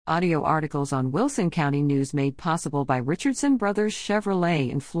Audio articles on Wilson County News made possible by Richardson Brothers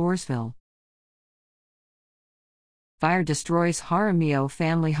Chevrolet in Floresville. Fire destroys Jaramillo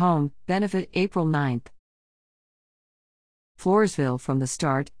family home, benefit April 9th. Floresville from the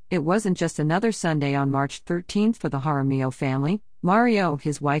start, it wasn't just another Sunday on March 13th for the Jaramillo family: Mario,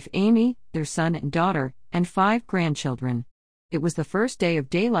 his wife Amy, their son and daughter, and 5 grandchildren. It was the first day of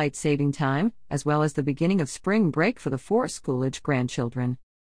daylight saving time, as well as the beginning of spring break for the 4 school-age grandchildren.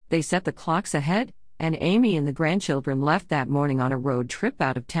 They set the clocks ahead, and Amy and the grandchildren left that morning on a road trip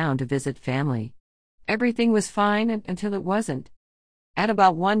out of town to visit family. Everything was fine until it wasn't. At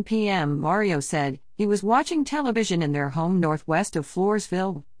about 1 p.m., Mario said he was watching television in their home northwest of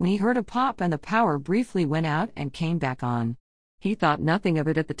Floresville when he heard a pop and the power briefly went out and came back on. He thought nothing of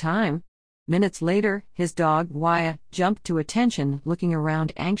it at the time. Minutes later, his dog, Wyatt, jumped to attention, looking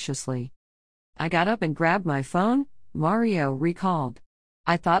around anxiously. "I got up and grabbed my phone," Mario recalled.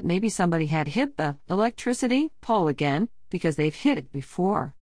 "I thought maybe somebody had hit the electricity pole again, because they've hit it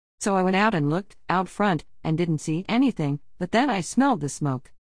before. So I went out and looked out front and didn't see anything, but then I smelled the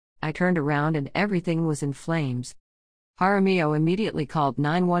smoke. I turned around and everything was in flames." Jaramillo immediately called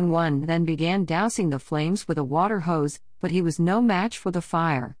 911, then began dousing the flames with a water hose, but he was no match for the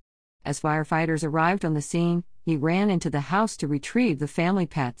fire. As firefighters arrived on the scene, he ran into the house to retrieve the family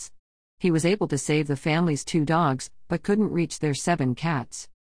pets. He was able to save the family's 2 dogs, but couldn't reach their 7 cats.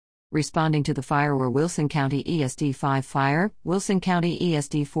 Responding to the fire were Wilson County ESD 5 Fire, Wilson County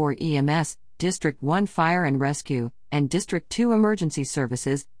ESD 4 EMS, District 1 Fire and Rescue, and District 2 Emergency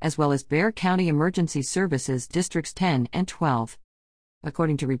Services, as well as Bexar County Emergency Services Districts 10 and 12.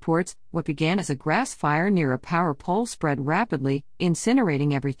 According to reports, what began as a grass fire near a power pole spread rapidly,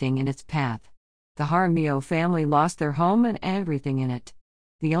 incinerating everything in its path. The Jaramillo family lost their home and everything in it.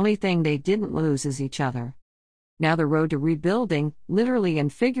 The only thing they didn't lose is each other. Now the road to rebuilding, literally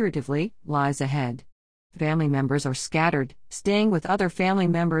and figuratively, lies ahead. Family members are scattered, staying with other family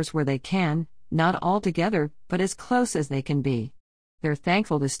members where they can, not all together, but as close as they can be. They're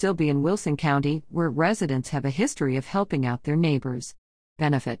thankful to still be in Wilson County, where residents have a history of helping out their neighbors.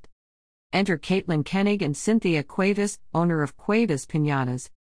 Benefit. Enter Caitlin Koenig and Cynthia Cuevas, owner of Cuevas Piñatas.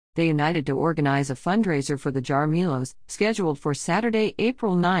 They united to organize a fundraiser for the Jaramillos, scheduled for Saturday,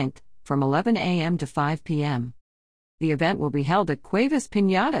 April 9th, from 11 a.m. to 5 p.m. The event will be held at Cuevas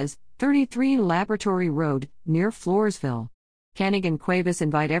Piñatas, 33 Laboratory Road, near Floresville. Koenig and Cuevas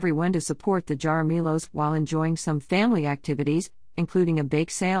invite everyone to support the Jaramillos while enjoying some family activities, including a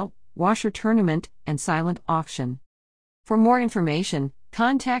bake sale, washer tournament, and silent auction. For more information,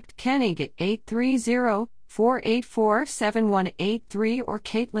 contact Koenig at 830-484-7183 or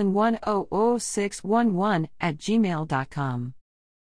Caitlin1000611 at gmail.com.